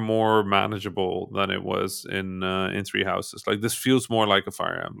far more manageable than it was in Three Houses. Like this feels more like a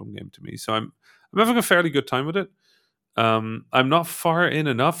Fire Emblem game to me, so I'm having a fairly good time with it. I'm not far in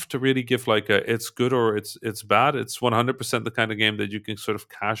enough to really give like a it's good or it's bad. It's 100% the kind of game that you can sort of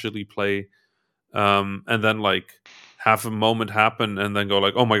casually play, and then like have a moment happen and then go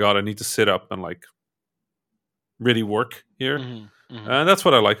like, oh my god, I need to sit up and like really work here. Hmm. Hmm. And that's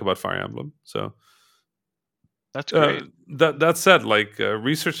what I like about Fire Emblem. So That's great. that said, like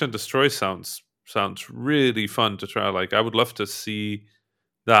Research and Destroy sounds really fun to try. Like I would love to see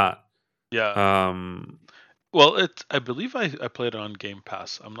that. Yeah. Um, Well, I believe I played it on Game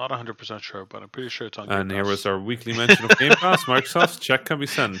Pass. I'm not 100% sure, but I'm pretty sure it's on Game And here was Pass. our weekly mention of Game Pass. Microsoft's check can be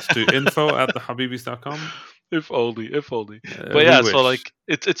sent to info@thehabibis.com. If only, if only. But We yeah, so wish. like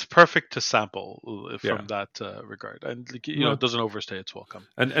it's perfect to sample Yeah. from that regard, and like, it Well, doesn't overstay its welcome.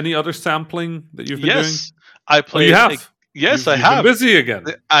 and any other sampling that you've been doing? Yes, I Oh, you played. have. Yes, I You've been have. busy again.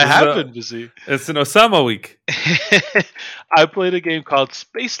 I This is have a been busy. it's an Osama week. I played a game called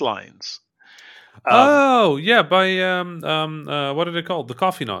Space Lines. Um, Oh yeah, by what are they called? The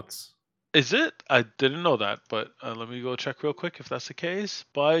Coffee Knots. is it? I didn't know that, but let me go check real quick if that's the case.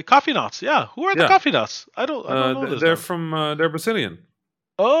 By Coffee Nuts. Yeah, who are the Yeah. Coffee Nuts? I don't know this They're now. from they're Brazilian.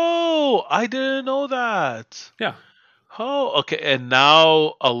 Oh, I didn't know that. Yeah. Oh, okay. And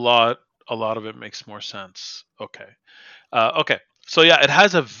now a lot of it makes more sense. Okay. Okay. So yeah, it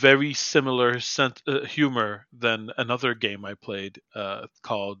has a very similar humor than another game I played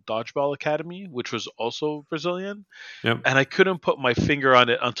called Dodgeball Academy, which was also Brazilian. Yep. And I couldn't put my finger on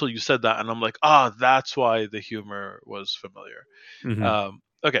it until you said that, and I'm like, ah, that's why the humor was familiar. Hmm.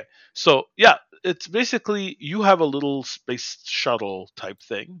 Okay, so yeah, it's basically you have a little space shuttle type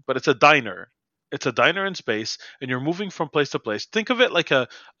thing, but it's a diner. It's a diner in space, and you're moving from place to place. Think of it like a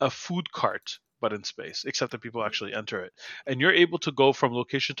food cart, but in space, except that people actually enter it. And you're able to go from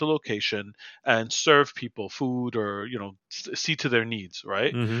location to location and serve people food, or see to their needs,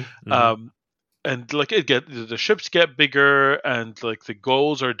 right? Mm-hmm. Mm-hmm. Um, and like the ships get bigger, and like the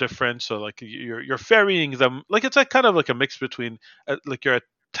goals are different, so like you're ferrying them, like it's like kind of like a mix between like you're a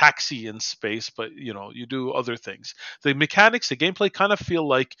taxi in space, but you do other things. The mechanics, the gameplay kind of feel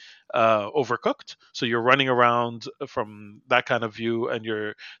like Overcooked, so you're running around from that kind of view, and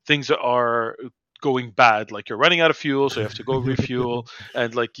your things are going bad, like you're running out of fuel, so you have to go refuel,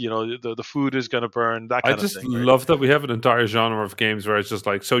 and like the food is going to burn, that I kind of just thing, right? love that we have an entire genre of games where it's just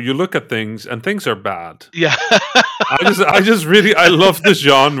like, so you look at things and things are bad. Yeah. I love this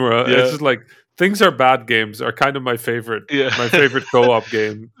genre. It's Yeah. just like things are bad games are kind of Yeah. my favorite co-op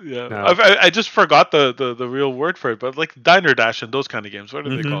game Yeah, now. I just forgot the real word for it, but like Diner Dash and those kind of games. What are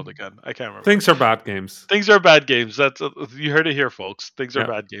they Hmm. called again? I can't remember. Things are bad games. Things are bad games. That's you heard it here, folks. Things are Yeah.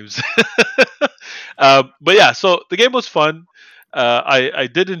 bad games. But yeah, so the game was fun. I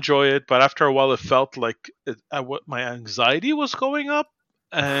did enjoy it, but after a while, it felt like what my anxiety was going up,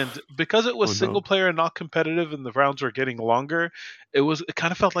 and because it was Oh single no. player and not competitive, and the rounds were getting longer, it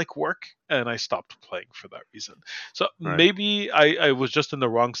kind of felt like work, and I stopped playing for that reason. So Right. maybe I was just in the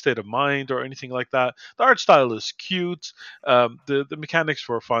wrong state of mind or anything like that. The art style is cute. The mechanics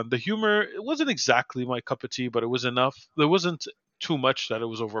were fun. The humor, it wasn't exactly my cup of tea, but it was enough. There wasn't too much that it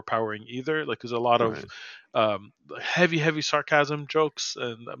was overpowering either. Like there's a lot of Right. heavy sarcasm jokes,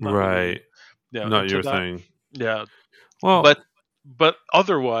 and I'm not really Right. Not into your that. thing. Yeah, but Well,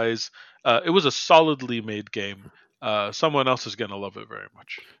 otherwise, it was a solidly made game. Someone else is gonna love it very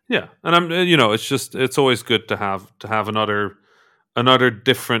much. yeah. And it's always good to have another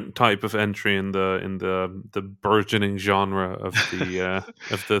different type of entry in the burgeoning genre of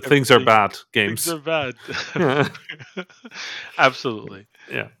the things are Everything, bad things games. are bad. Yeah. Absolutely.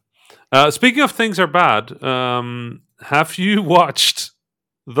 Yeah. Speaking of things are bad, have you watched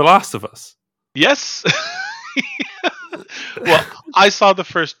The Last of Us? Yes. Well, I saw the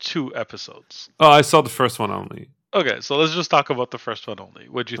first two episodes. Oh, I saw the first one only. Okay, so let's just talk about the first one only.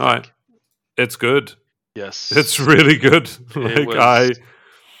 What do you All right, think? it's good. It's Yes, really good. it Like was.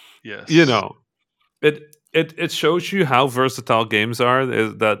 you Yes. know, it shows you how versatile games are.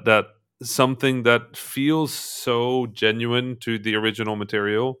 Is that something that feels so genuine to the original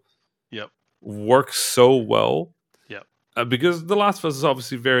material Yep. works so well. Yep. Because The Last of Us is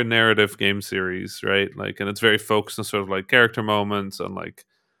obviously a very narrative game series, right? Like, and it's very focused on sort of like character moments and like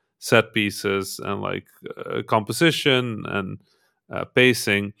set pieces and like composition and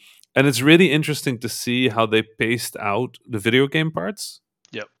pacing. And it's really interesting to see how they paced out the video game parts,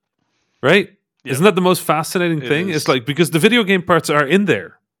 Yep. right? Yep. Isn't that the most fascinating It thing? It's is. like because the video game parts are in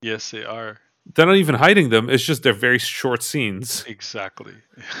there. Yes, they are. They're not even hiding them. It's just they're very short scenes. Exactly.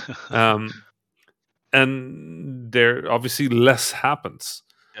 Um, and there obviously less happens.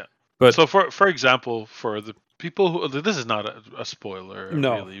 Yeah. But So for example, for the people who, this is not a spoiler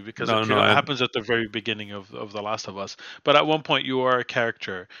no, really, because no, no. it happens at the very beginning of The Last of Us. But at one point you are a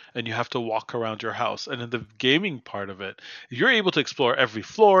character and you have to walk around your house, and in the gaming part of it, you're able to explore every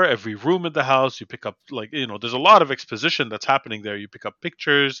floor, every room in the house. You pick up, like, there's a lot of exposition that's happening there. You pick up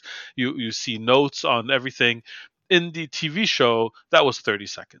pictures, you see notes on everything. In the TV show, that was 30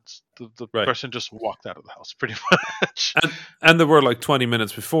 seconds. The Right. person just walked out of the house pretty much. And there were like 20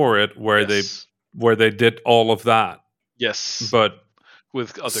 minutes before it Yes. where they did all of that, Yes. but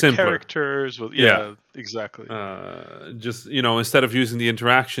With other simpler. characters, with, Yeah. yeah, exactly. Just instead of using the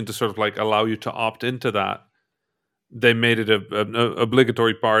interaction to sort of like allow you to opt into that, they made it an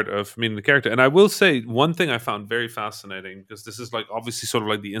obligatory part of meeting the character. And I will say one thing I found very fascinating, because this is like obviously sort of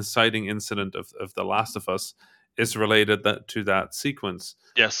like the inciting incident of The Last of Us is related to that sequence.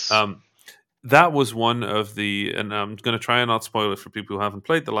 Yes. Um, that was one of the, and I'm going to try and not spoil it for people who haven't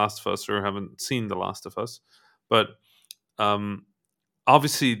played The Last of Us or haven't seen The Last of Us, but um,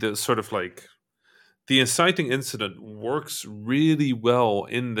 obviously the sort of like the inciting incident works really well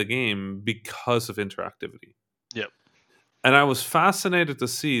in the game because of interactivity. Yep. And I was fascinated to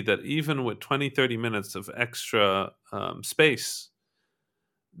see that even with 20, 30 minutes of extra space,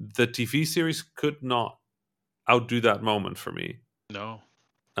 the TV series could not outdo that moment for me. No,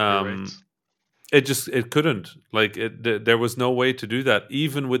 you're right. Um, it couldn't, like there was no way to do that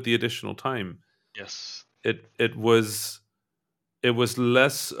even with the additional time. Yes. It was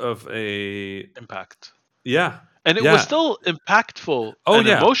less of a Impact. yeah. And it was Yeah. still impactful Oh and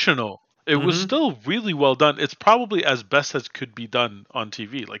yeah. emotional. it was Mm-hmm. still really well done. It's probably as best as could be done on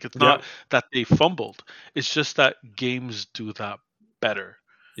TV. Like it's Yeah. not that they fumbled. It's just that games do that better.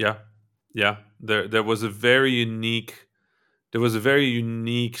 Yeah. Yeah. There was a very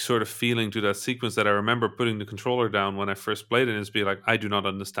unique sort of feeling to that sequence that I remember putting the controller down when I first played it and just be like, I do not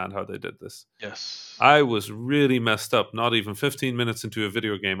understand how they did this. Yes. I was really messed up. Not even 15 minutes into a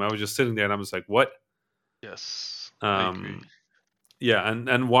video game, I was just sitting there and I was like, "What?" Yes. I agree. Um, yeah,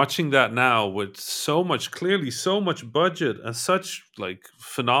 and watching that now with so much clearly so much budget and such like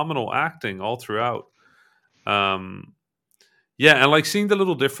phenomenal acting all throughout. Um, yeah, and like seeing the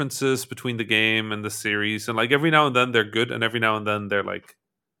little differences between the game and the series, and like every now and then they're good, and every now and then they're like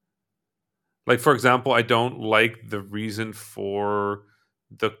for example, I don't like the reason for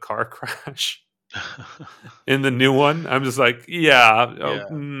the car crash in the new one. I'm just like, yeah, oh,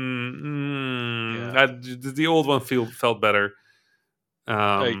 Yeah. Yeah. the old one felt better.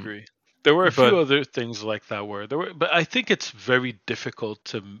 I Um, agree. There were a few but other things like that where there were, but I think it's very difficult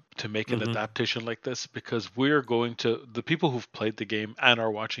to make an mhm, adaptation like this because we're going to the people who've played the game and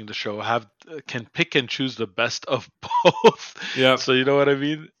are watching the show have can pick and choose the best of both. yeah, So you know what I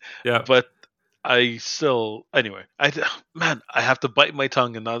mean? yeah, But I still anyway. Man, I have to bite my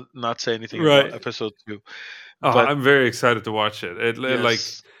tongue and not say anything about right. episode 2. Oh, But I'm very excited to watch it. Like,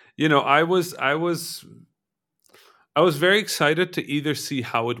 yes, I was very excited to either see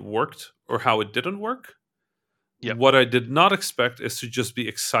how it worked or how it didn't work. yep. What I did not expect is to just be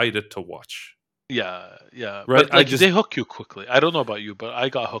excited to watch. Yeah, yeah. Right? But like they hook you quickly. I don't know about you, but I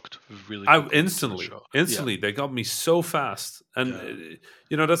got hooked really I quickly into the instantly, show. Yeah. instantly, they got me so fast, and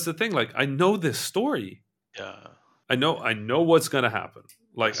Yeah. that's the thing. Like, I know this story. Yeah. I know what's going to happen.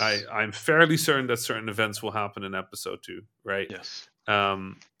 Like, Yes. I'm fairly certain that certain events will happen in episode 2, right? Yes.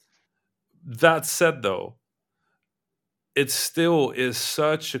 Um, that said, though, it still is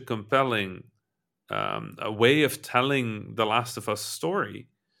such a compelling a way of telling the Last of Us story,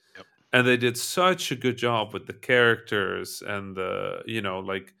 Yep. and they did such a good job with the characters and the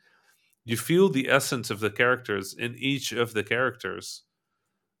like you feel the essence of the characters in each of the characters,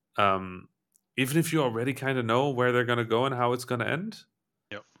 um, even if you already kind of know where they're going to go and how it's going to end.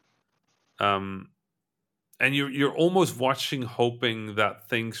 Yep. Um, and you're almost watching, hoping that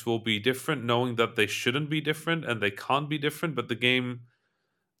things will be different, knowing that they shouldn't be different and they can't be different. But the game,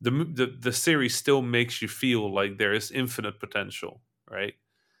 the series still makes you feel like there is infinite potential, right?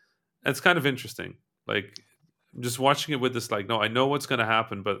 And it's kind of interesting. Like just watching it with this, like, no, I know what's going to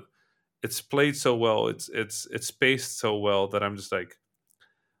happen, but it's played so well, it's paced so well that I'm just like,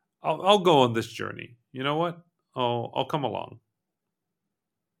 I'll go on this journey. You know what? I'll come along.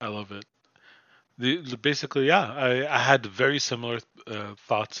 I love it. Basically, yeah, I had very similar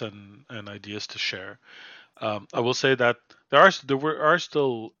thoughts and ideas to share. I will say that are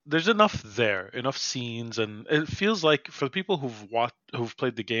still there's enough there, enough scenes, and it feels like for the people who've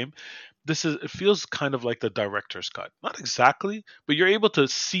played the game, it feels kind of like the director's cut. Not exactly, but you're able to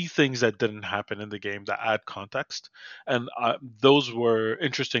see things that didn't happen in the game that add context, and those were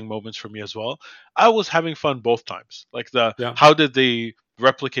interesting moments for me as well. I was having fun both times. Like the Yeah, how did they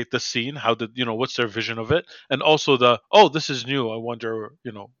replicate the scene? How did what's their vision of it? And also the oh this is new. I wonder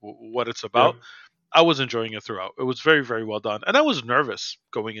what it's yeah, about. I was enjoying it throughout. It was very, very well done. And I was nervous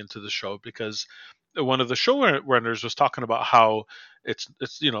going into the show because one of the showrunners was talking about how it's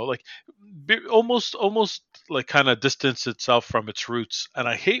like almost like kind of distance itself from its roots. And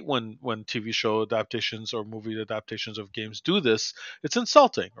I hate when TV show adaptations or movie adaptations of games do this. It's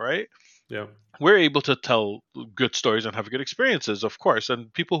insulting, right? yeah, We're able to tell good stories and have good experiences, of course.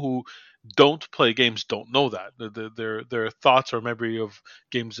 And people who don't play games don't know that their thoughts or memory of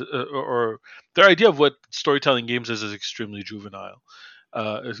games or their idea of what storytelling games is extremely juvenile,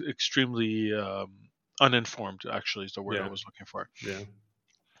 is extremely uninformed. Actually, is the word I yeah, was looking for. yeah,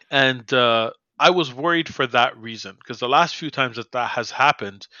 And I was worried for that reason because the last few times that has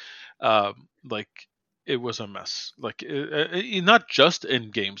happened, like it was a mess. Like not just in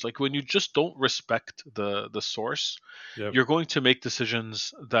games, like when you just don't respect the source, yep, you're going to make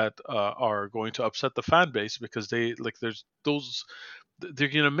decisions that are going to upset the fan base because there's those they're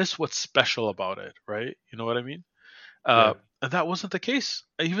going to miss what's special about it, right? You know what I mean? yeah, And that wasn't the case.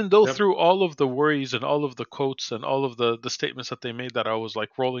 Even though yep, through all of the worries and all of the quotes and all of the statements that they made that I was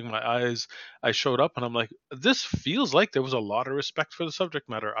like rolling my eyes, I showed up and I'm like, this feels like there was a lot of respect for the subject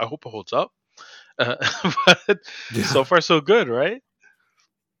matter. I hope it holds up. Uh, but yeah, so far so good, right?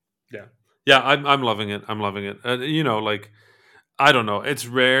 yeah, yeah. I'm loving it. I'm loving it. Like, I don't know. It's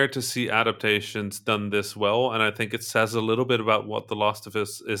rare to see adaptations done this well, and I think it says a little bit about what The Last of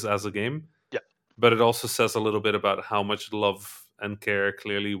Us is as a game, Yeah, but it also says a little bit about how much love and care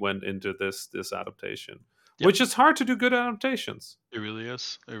clearly went into this adaptation, Yep. which is hard to do good adaptations. It really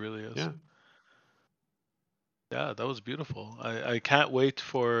is. It really is. Yeah. Yeah, that was beautiful. I can't wait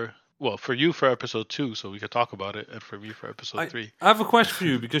for, well, for you for episode 2 so we could talk about it, and for me for episode I 3. I have a question for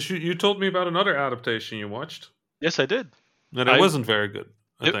you because you told me about another adaptation you watched, Yes, I did. and it I wasn't very good,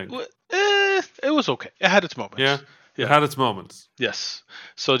 I think. it was okay. It had its Yeah, moments. it Yeah. had its moments. Yes.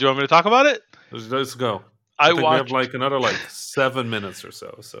 So do you want me to talk about it? Let's go. I I think we have watched like another like 7 minutes or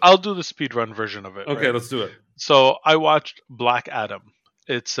so. So I'll do the speed run version of it, okay, right? let's do it. So I watched Black Adam.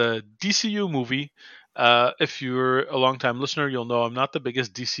 It's a DCU movie. If you're a long time listener, you'll know I'm not the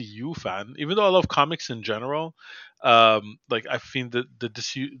biggest DCU fan, even though I love comics in general. Like I think that the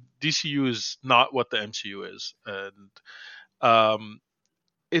DCU is not what the MCU is, and um,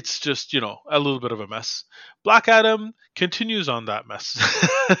 it's just a little bit of a mess. Black Adam continues on that mess.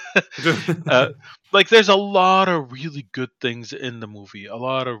 uh, like there's a lot of really good things in the movie, a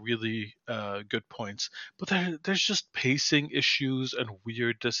lot of really good points, but there's just pacing issues and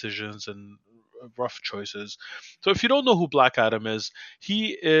weird decisions and rough choices. So if you don't know who Black Adam is,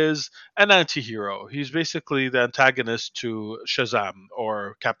 he is an anti-hero. He's basically the antagonist to Shazam,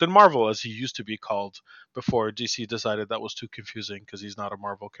 or Captain Marvel as he used to be called before DC decided that was too confusing because he's not a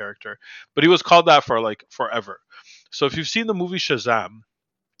Marvel character. But he was called that for like forever. So if you've seen the movie Shazam,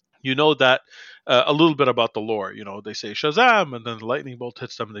 you know that a little bit about the lore. They say Shazam, and then the lightning bolt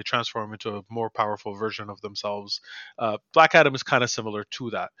hits them, and they transform into a more powerful version of themselves. Black Adam is kind of similar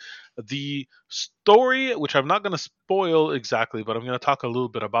to that. The story, which I'm not going to spoil exactly, but I'm going to talk a little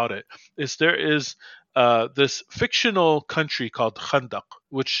bit about it, is there is this fictional country called Khandak,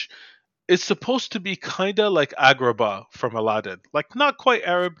 which it's supposed to be kind of like Agrabah from Aladdin, like not quite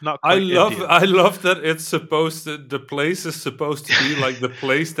Arab, not I quite love Indian. I love that it's supposed to the place is supposed to be like the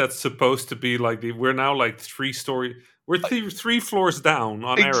place that's supposed to be like we're now like we're three floors down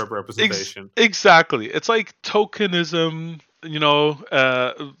on Ex- Arab representation. exactly. It's like tokenism, to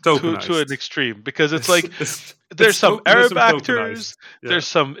an Tokenized. extreme, because it's It's like it's there's it's some Arab tokenism actors, tokenized. Yeah. there's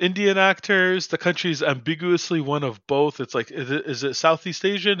some Indian actors. The country's ambiguously one of both. It's like, is it Southeast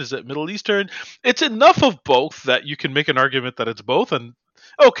Asian? Is it Middle Eastern? It's enough of both that you can make an argument that it's both, and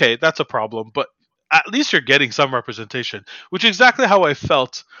okay, that's a problem, but at least you're getting some representation, which is exactly how I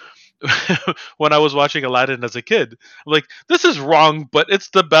felt when I was watching Aladdin as a kid. I'm like, this is wrong, but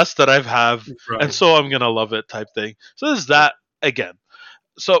it's the best that I've have, and Right. so I'm gonna love it type thing. So there's Yeah. that again.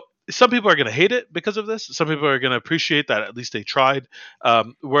 So some people are gonna hate it because of this. Some people are gonna appreciate that at least they tried.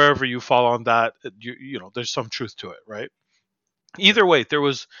 Wherever you fall on that, there's some truth to it, right? Yeah. Either way,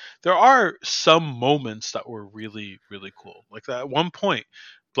 there are some moments that were really really cool. Like that at one point,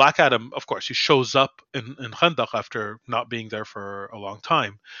 Black Adam, of course, he shows up in Khandak after not being there for a long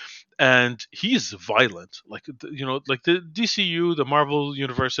time, and he's violent. Like like the DCU, the Marvel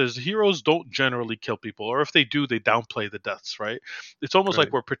universes, heroes don't generally kill people, or if they do, they downplay the deaths. Right? It's almost like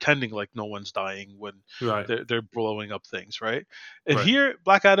Right. we're pretending like no one's dying when Right. they're blowing up things. Right? And Right. here,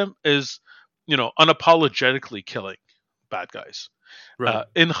 Black Adam is unapologetically killing bad guys Right.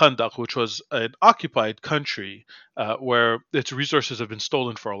 in Khandak, which was an occupied country where its resources have been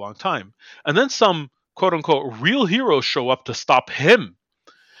stolen for a long time, and then some quote unquote real heroes show up to stop him,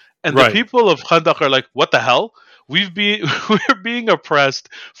 and the Right. people of Khandak are like, "What the hell? We've been we're being oppressed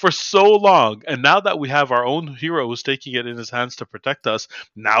for so long, and now that we have our own hero who's taking it in his hands to protect us,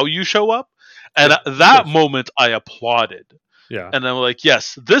 now you show up." And Yeah. at Of that course. moment, I applauded, Yeah. and I'm like,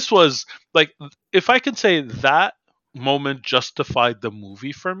 "Yes, this was like, if I can say that moment justified the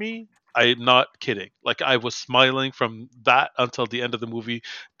movie for me." I'm not kidding. Like I was smiling from that until the end of the movie,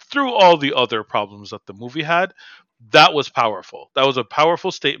 through all the other problems that the movie had. That was powerful. That was a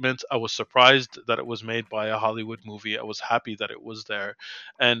powerful statement. I was surprised that it was made by a Hollywood movie. I was happy that it was there.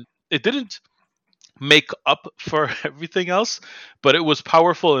 And it didn't make up for everything else, but it was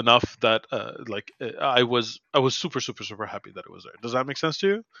powerful enough that I was super super super happy that it was there. Does that make sense to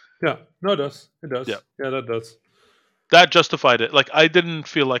you? Yeah. No, it does. It Yeah. does. Yeah, that does. That justified it. Like I didn't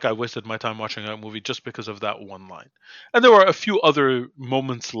feel like I wasted my time watching that movie just because of that one line. And there were a few other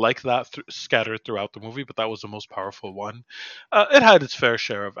moments like that scattered throughout the movie, but that was the most powerful one. It had its fair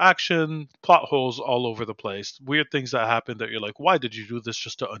share of action, plot holes all over the place, weird things that happened that you're like, why did you do this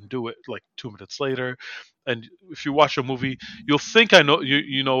just to undo it like 2 minutes later? And if you watch a movie, you'll think I know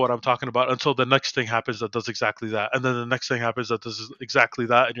you know what I'm talking about until the next thing happens that does exactly that, and then the next thing happens that does exactly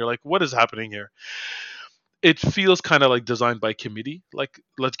that, and you're like, what is happening here? It feels kind of like designed by committee. Like,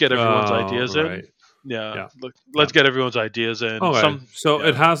 let's get everyone's Oh, ideas in. right. Yeah, Yeah. Yeah. let's get everyone's ideas in. Okay. So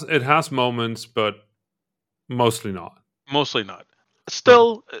Yeah, it has moments, but mostly not. mostly not. Okay.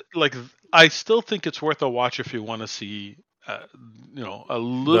 Still, like, I still think it's worth a watch if you want to see a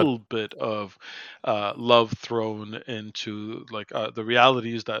little bit of love thrown into like the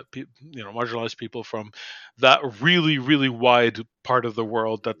realities that marginalized people from that really really wide part of the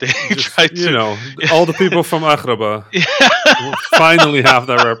world that they try to all the people from Agrabah will finally have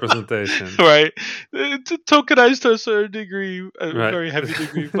that representation, right? It's tokenized to a certain degree, a right. very heavy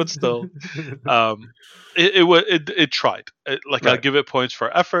degree, but still. It tried. Right. I'll give it points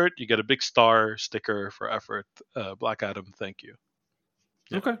for effort. You get a big star sticker for effort. Black Adam, thank you.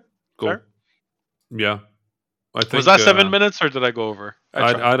 Yeah. Okay, cool. Fair? Yeah, I think was that 7 minutes or did I go over?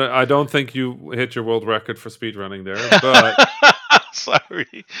 I don't think you hit your world record for speed running there, but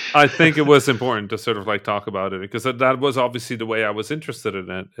sorry. I think it was important to sort of like talk about it because that was obviously the way I was interested in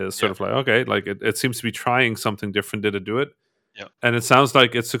it. Is sort of like, okay, like it seems to be trying something different. Did it do it? Yeah. And it sounds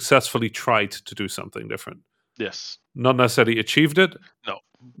like it successfully tried to do something different. Yes. Not necessarily achieved it. No,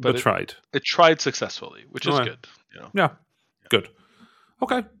 but tried. It tried successfully, which is good. Yeah. Good.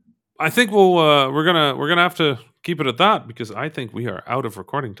 Okay. I think we're gonna have to keep it at that because I think we are out of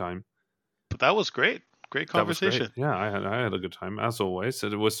recording time. But that was great. Great conversation. Great. Yeah, I had a good time as always.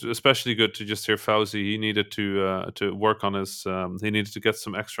 It was especially good to just hear Fauzi. He needed to work on his. He needed to get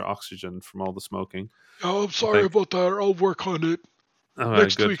some extra oxygen from all the smoking. Oh, I'm sorry about that. I'll work on it. All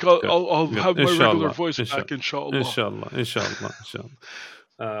Next right, week I'll have my regular voice back. Inshallah.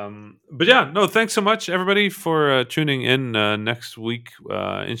 But yeah, no, thanks so much everybody for tuning in next week.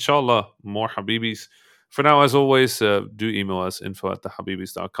 Inshallah, more Habibis. For now, as always, do email us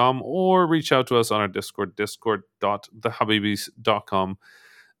info@thehabibis.com or reach out to us on our Discord, discord.thehabibis.com.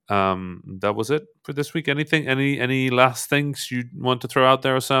 That was it for this week. Any last things you want to throw out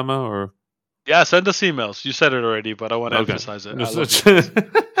there, Osama? Or yeah, send us emails. You said it already, but I want to emphasize it.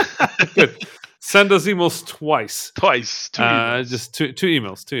 Good. Send us emails twice. Two emails. Just two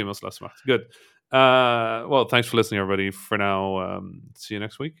emails last month. Good. Well, thanks for listening, everybody. For now, see you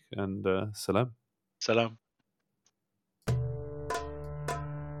next week, and salam. Salam.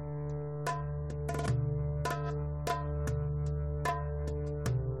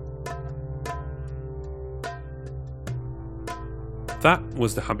 That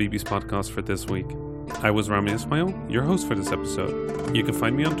was the Habibis podcast for this week. I was Rami Ismail, your host for this episode. You can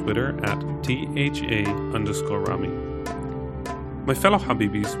find me on Twitter at @THA_Rami. My fellow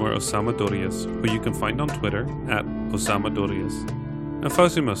Habibis were Osama Dorias, who you can find on Twitter at Osama Dorias, and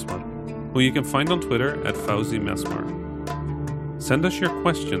Fauzi Mesmar, who you can find on Twitter at Fauzi Mesmar. Send us your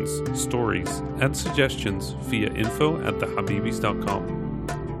questions, stories, and suggestions via info@thehabibis.com.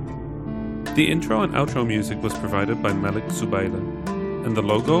 The intro and outro music was provided by Malik Zubaila, and the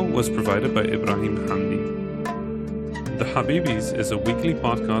logo was provided by Ibrahim Hamdi. The Habibis is a weekly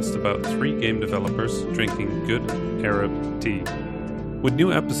podcast about 3 game developers drinking good Arab tea, with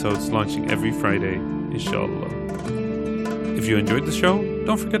new episodes launching every Friday, inshallah. If you enjoyed the show,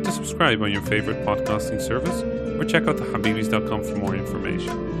 don't forget to subscribe on your favorite podcasting service or check out thehabibis.com for more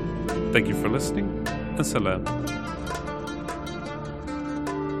information. Thank you for listening, and salam.